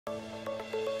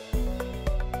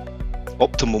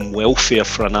optimum welfare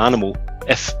for an animal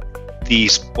if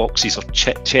these boxes are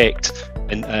checked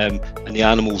and the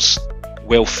animal's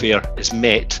welfare is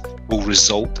met, will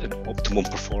result in optimum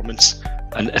performance.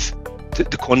 And if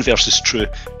the converse is true,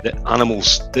 that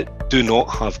animals that do not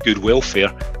have good welfare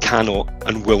cannot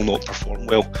and will not perform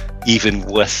well, even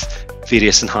with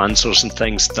various enhancers and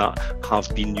things that have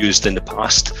been used in the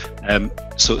past.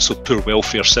 So poor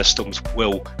welfare systems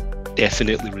will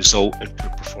definitely result in poor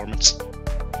performance.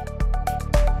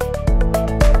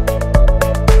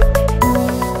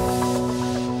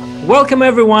 Welcome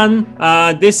everyone,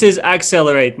 this is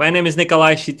AGcelerate. My name is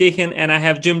Nikolai Shitikhin and I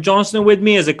have Jim Johnston with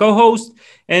me as a co-host,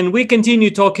 and we continue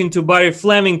talking to Barry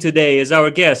Fleming today as our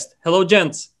guest. Hello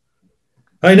gents.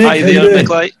 Hi Nick, Hi there,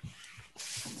 Nikolai.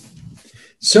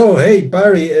 So hey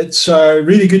Barry, it's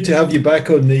really good to have you back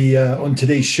on the on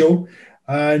today's show.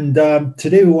 And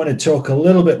today we want to talk a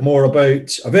little bit more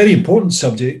about a very important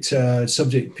subject,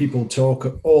 subject people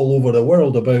talk all over the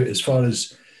world about as far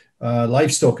as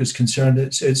livestock is concerned.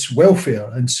 It's welfare.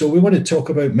 And so we want to talk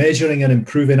about measuring and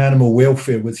improving animal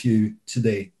welfare with you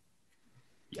today.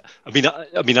 Yeah, I mean,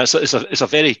 it's a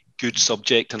very good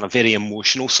subject and a very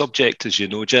emotional subject, as you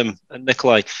know, Jim and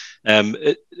Nikolai.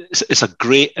 It's a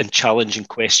great and challenging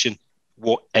question.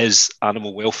 What is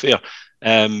animal welfare?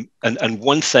 And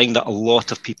one thing that a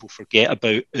lot of people forget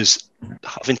about is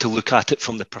having to look at it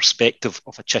from the perspective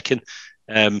of a chicken,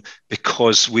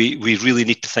 because we really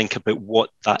need to think about what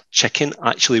that chicken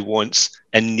actually wants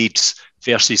and needs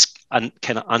versus a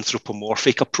kind of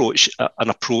anthropomorphic approach, an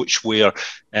approach where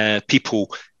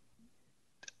people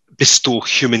bestow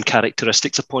human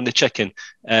characteristics upon the chicken,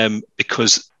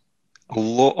 because a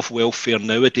lot of welfare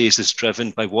nowadays is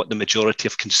driven by what the majority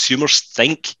of consumers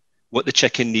think what the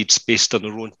chicken needs based on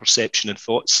their own perception and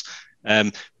thoughts.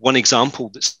 One example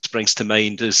that springs to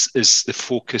mind is the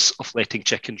focus of letting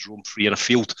chickens roam free in a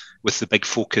field, with the big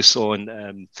focus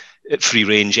on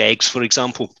free-range eggs, for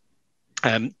example.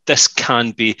 This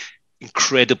can be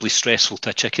incredibly stressful to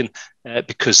a chicken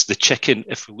because the chicken,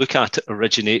 if we look at it,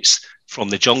 originates from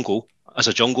the jungle as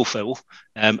a jungle fowl,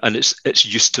 and it's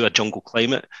used to a jungle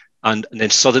climate. And then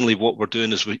suddenly what we're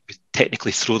doing is we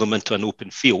technically throw them into an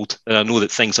open field. And I know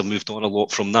that things have moved on a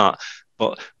lot from that,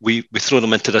 but we throw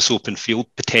them into this open field,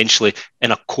 potentially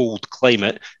in a cold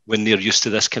climate when they're used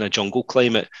to this kind of jungle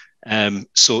climate.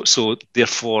 So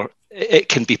therefore, it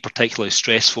can be particularly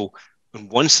stressful. On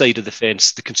one side of the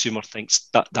fence, the consumer thinks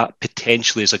that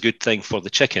potentially is a good thing for the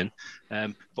chicken.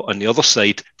 But on the other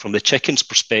side, from the chicken's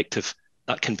perspective,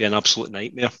 that can be an absolute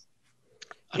nightmare.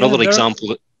 Another example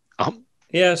that...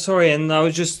 Yeah, sorry, and I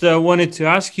was just wanted to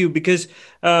ask you because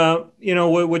you know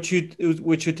what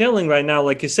you're telling right now,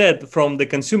 like you said, from the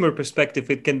consumer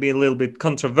perspective, it can be a little bit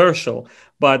controversial,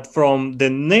 but from the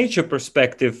nature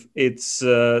perspective, it's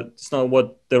not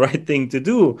what the right thing to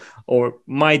do or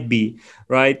might be,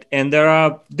 right? And there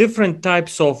are different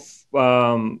types of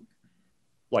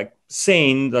like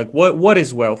saying like what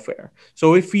is welfare.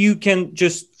 So if you can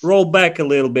just roll back a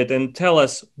little bit and tell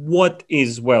us what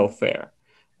is welfare.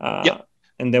 Yep.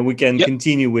 And then we can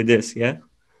continue with this, yeah?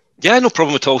 Yeah, no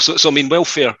problem at all. So I mean,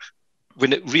 welfare,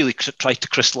 when it really tried to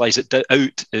crystallize it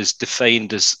out, is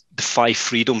defined as the 5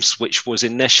 freedoms, which was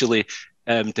initially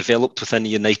developed within the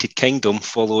United Kingdom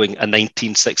following a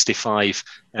 1965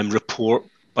 report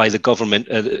by the government,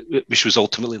 which was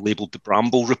ultimately labelled the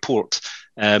Bramble Report.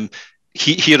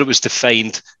 Here it was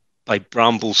defined by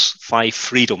Bramble's 5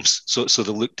 freedoms. So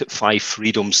they looked at 5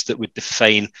 freedoms that would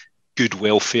define good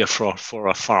welfare for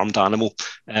a farmed animal,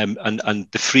 and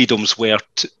the freedoms were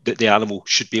that the animal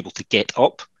should be able to get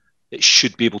up, it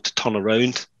should be able to turn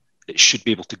around, it should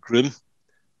be able to groom,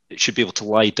 it should be able to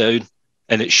lie down,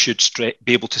 and it should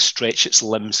be able to stretch its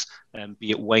limbs,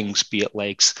 be it wings, be it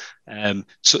legs.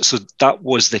 So that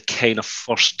was the kind of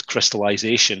first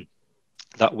crystallization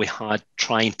that we had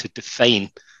trying to define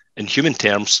in human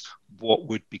terms what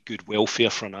would be good welfare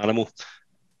for an animal.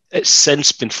 It's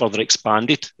since been further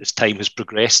expanded as time has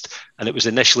progressed, and it was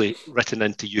initially written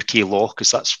into UK law,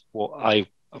 because that's what I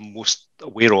am most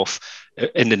aware of,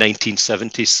 in the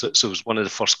 1970s. So it was one of the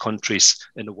first countries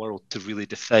in the world to really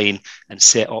define and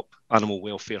set up animal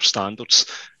welfare standards.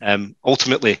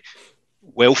 Ultimately,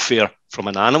 welfare from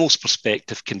an animal's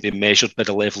perspective can be measured by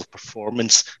the level of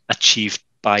performance achieved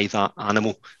by that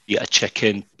animal, be it a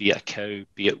chicken, be it a cow,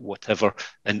 be it whatever,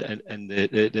 and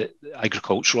the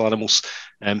agricultural animals.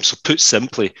 So put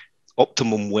simply,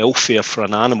 optimum welfare for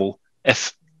an animal,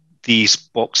 if these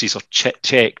boxes are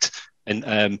checked and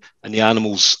the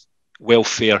animal's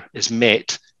welfare is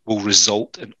met, will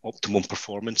result in optimum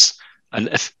performance. And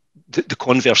if the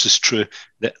converse is true,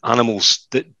 that animals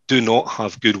that do not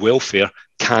have good welfare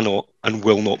cannot and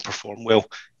will not perform well,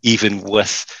 even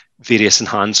with various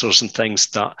enhancers and things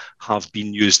that have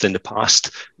been used in the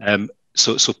past.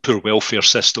 So poor welfare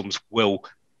systems will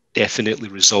definitely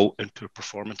result in poor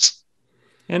performance.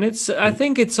 And I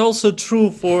think it's also true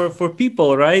for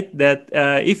people, right? That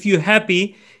if you're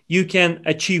happy, you can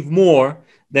achieve more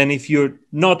than if you're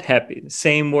not happy.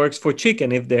 Same works for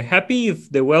chicken. If they're happy, if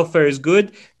the welfare is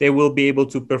good, they will be able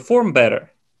to perform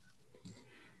better.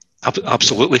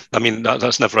 Absolutely. I mean,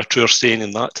 that's never a truer saying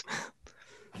in that.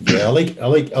 Yeah, I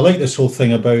like this whole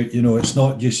thing about, you know, it's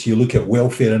not just you look at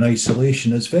welfare in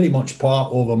isolation. It's very much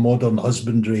part of a modern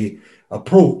husbandry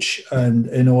approach, and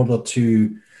in order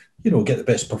to, you know, get the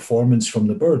best performance from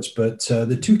the birds. But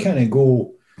the two kind of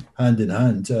go hand in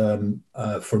hand,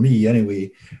 for me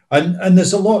anyway. And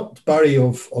there's a lot, Barry,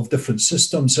 of different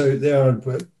systems out there,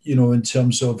 but, you know, in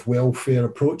terms of welfare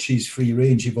approaches, free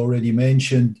range, you've already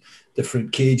mentioned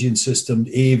different caging systems,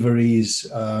 aviaries,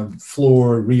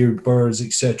 floor, rear birds,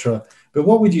 etc. But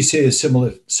what would you say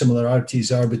the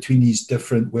similarities are between these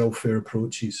different welfare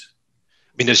approaches?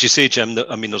 I mean, as you say, Jim,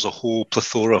 I mean, there's a whole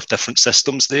plethora of different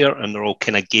systems there, and they're all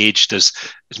kind of gauged as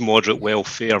moderate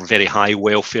welfare, very high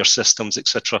welfare systems,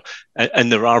 etc. And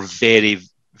there are very,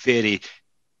 very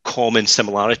common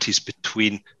similarities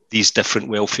between these different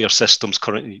welfare systems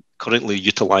currently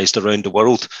utilised around the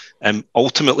world.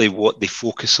 Ultimately, what they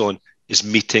focus on is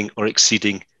meeting or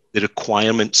exceeding the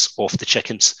requirements of the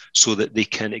chickens so that they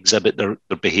can exhibit their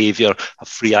behaviour, have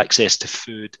free access to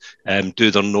food, do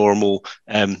their normal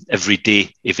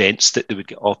everyday events that they would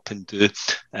get up and do.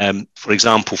 For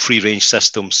example, free-range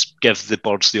systems give the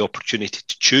birds the opportunity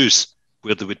to choose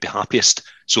where they would be happiest.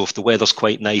 So if the weather's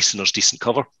quite nice and there's decent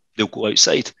cover, they'll go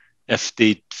outside. If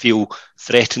they feel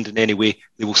threatened in any way,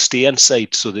 they will stay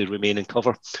inside, so they remain in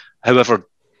cover. However,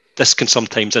 this can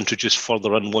sometimes introduce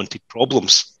further unwanted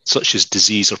problems, such as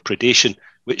disease or predation,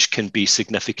 which can be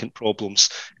significant problems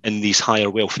in these higher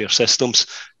welfare systems.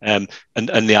 And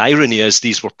the irony is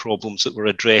these were problems that were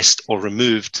addressed or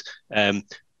removed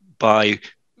by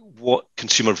what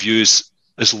consumer views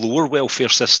as lower welfare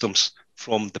systems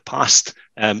from the past,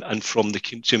 and from the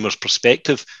consumer's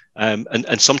perspective.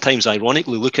 And sometimes,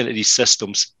 ironically, looking at these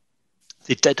systems,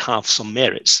 they did have some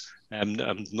merits.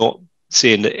 I'm not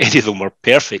saying that any of them were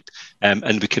perfect,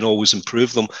 and we can always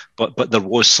improve them, but there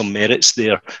was some merits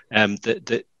there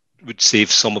that would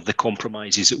save some of the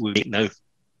compromises that we make now.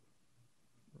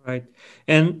 Right.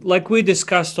 And like we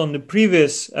discussed on the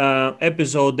previous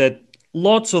episode, that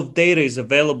lots of data is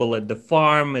available at the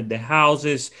farm, at the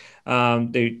houses.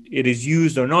 It is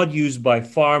used or not used by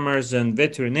farmers and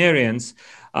veterinarians.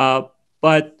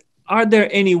 But are there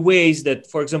any ways that,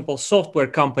 for example, software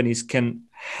companies can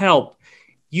help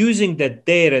using that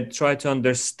data to try to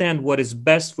understand what is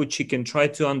best for chicken, try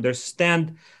to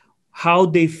understand how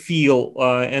they feel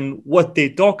and what they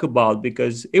talk about?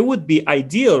 Because it would be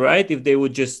ideal, right, if they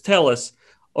would just tell us,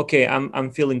 okay,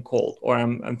 I'm feeling cold, or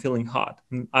I'm feeling hot,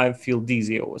 I feel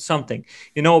dizzy or something,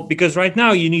 you know, because right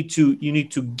now you need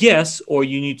to guess, or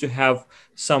you need to have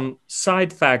some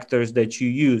side factors that you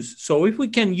use. So if we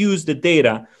can use the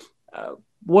data,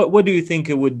 what do you think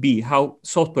it would be, how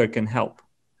software can help?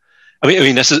 I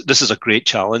mean, this is a great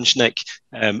challenge, Nick,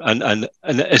 and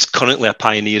it's currently a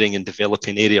pioneering and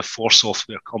developing area for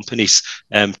software companies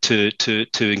to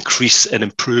increase and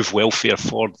improve welfare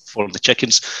for the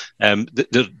chickens.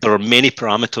 There are many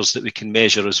parameters that we can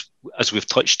measure, as we've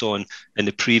touched on in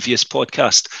the previous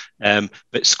podcast,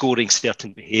 but scoring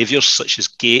certain behaviours such as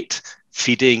gait,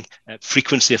 feeding,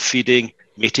 frequency of feeding,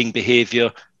 mating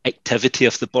behaviour, activity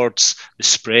of the birds, the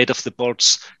spread of the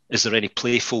birds. Is there any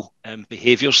playful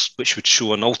behaviours which would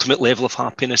show an ultimate level of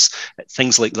happiness?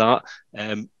 Things like that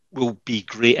will be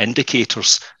great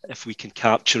indicators if we can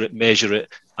capture it, measure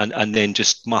it, and then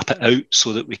just map it out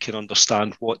so that we can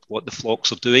understand what the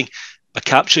flocks are doing. By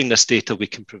capturing this data, we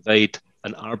can provide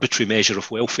an arbitrary measure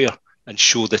of welfare and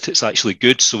show that it's actually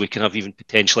good, so we can have even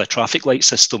potentially a traffic light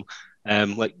system,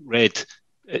 like red,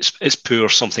 it's poor,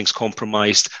 something's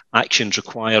compromised, actions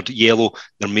required. Yellow,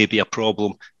 there may be a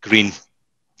problem. Green,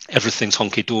 everything's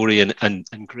hunky-dory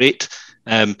and great.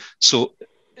 So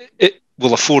it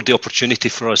will afford the opportunity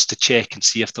for us to check and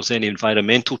see if there's any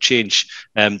environmental change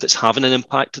that's having an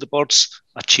impact to the birds,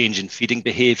 a change in feeding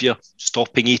behaviour,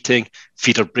 stopping eating,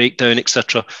 feeder breakdown,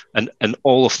 etc. And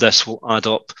all of this will add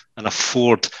up and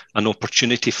afford an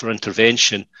opportunity for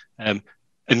intervention in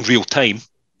real time,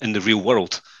 in the real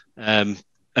world.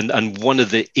 And one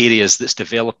of the areas that's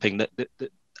developing that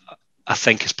I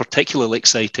think is particularly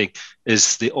exciting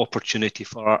is the opportunity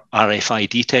for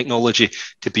RFID technology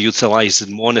to be utilised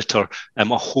and monitor a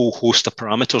whole host of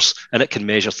parameters, and it can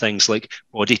measure things like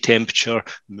body temperature,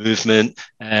 movement,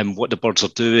 what the birds are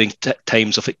doing,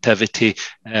 times of activity,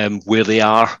 where they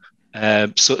are.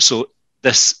 So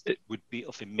this would be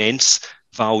of immense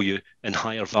value in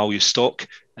higher value stock,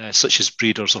 such as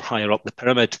breeders or higher up the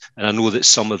pyramid. And I know that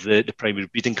some of the primary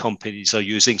breeding companies are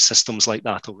using systems like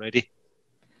that already.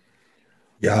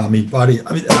 Yeah, I mean, Barry,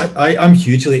 I'm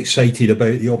hugely excited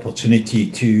about the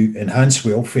opportunity to enhance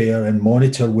welfare and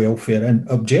monitor welfare and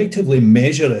objectively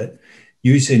measure it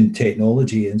using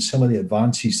technology and some of the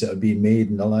advances that have been made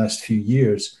in the last few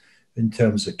years in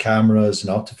terms of cameras and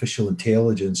artificial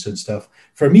intelligence and stuff.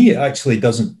 For me, it actually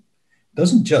doesn't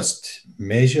just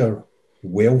measure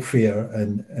welfare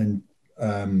and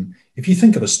if you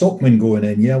think of a stockman going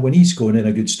in, yeah, when he's going in,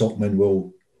 a good stockman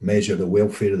will measure the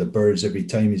welfare of the birds every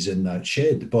time he's in that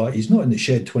shed, but he's not in the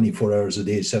shed 24 hours a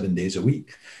day, 7 days a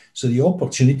week. So the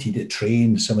opportunity to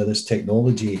train some of this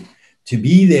technology to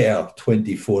be there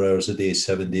 24 hours a day,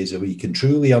 7 days a week, and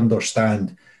truly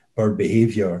understand bird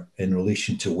behavior in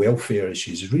relation to welfare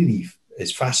issues really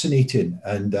is fascinating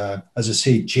and, as I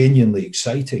say, genuinely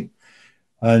exciting.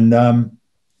 And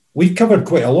we've covered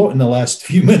quite a lot in the last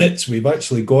few minutes. We've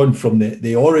actually gone from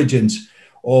the origins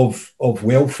of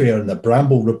welfare and the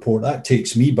Bramble report. That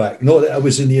takes me back. Not that I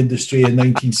was in the industry in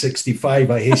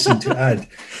 1965, I hasten to add,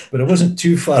 but I wasn't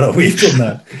too far away from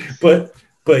that.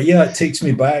 But yeah, it takes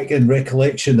me back in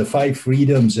recollection, the 5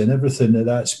 freedoms and everything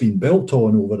that's been built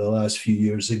on over the last few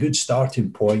years, a good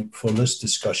starting point for this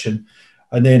discussion.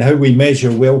 And then how we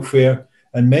measure welfare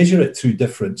and measure it through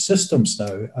different systems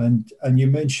now. And you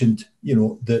mentioned,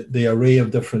 the array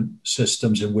of different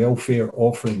systems and welfare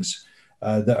offerings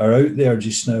that are out there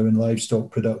just now in livestock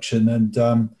production.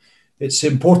 And it's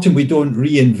important we don't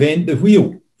reinvent the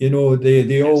wheel.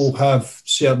 They all have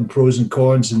certain pros and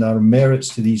cons, and there are merits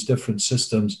to these different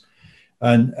systems.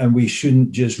 And we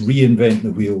shouldn't just reinvent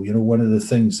the wheel. One of the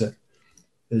things that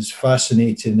is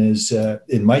fascinating is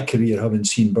in my career, having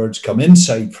seen birds come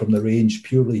inside from the range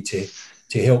purely to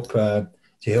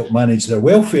help manage their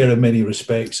welfare in many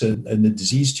respects and the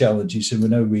disease challenges.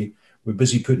 And we're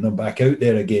busy putting them back out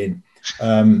there again.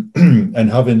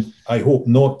 And having, I hope,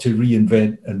 not to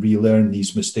reinvent and relearn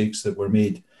these mistakes that were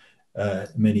made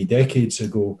many decades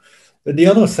ago. But the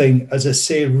other thing, as I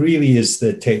say, really is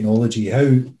the technology,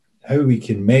 how we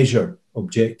can measure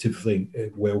objectively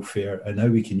welfare and how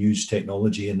we can use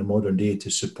technology in the modern day to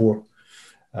support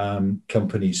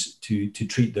companies to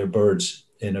treat their birds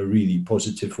in a really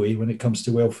positive way when it comes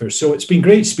to welfare. So it's been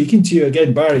great speaking to you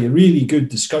again, Barry, a really good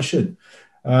discussion.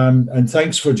 And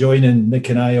thanks for joining Nick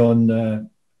and I on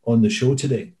the show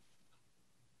today.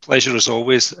 Pleasure as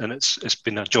always, and it's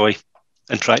been a joy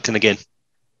interacting again.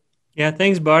 Yeah,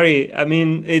 thanks, Barry. I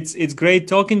mean, it's great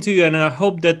talking to you, and I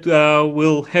hope that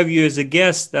we'll have you as a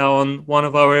guest on one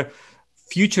of our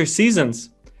future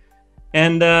seasons.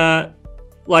 And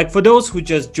for those who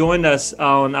just joined us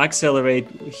on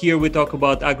AGcelerate, here we talk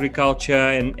about agriculture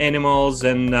and animals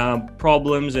and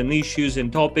problems and issues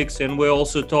and topics, and we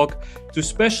also talk to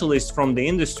specialists from the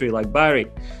industry like Barry.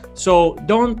 So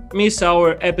don't miss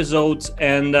our episodes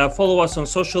and follow us on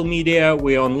social media.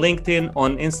 We're on LinkedIn,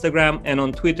 on Instagram, and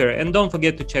on Twitter. And don't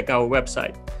forget to check our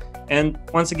website. And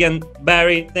once again,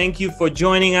 Barry, thank you for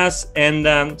joining us, and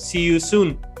see you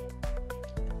soon.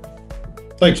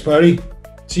 Thanks, Barry.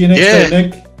 See you next time,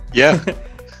 Nick. Yeah.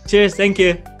 Cheers. Thank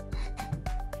you.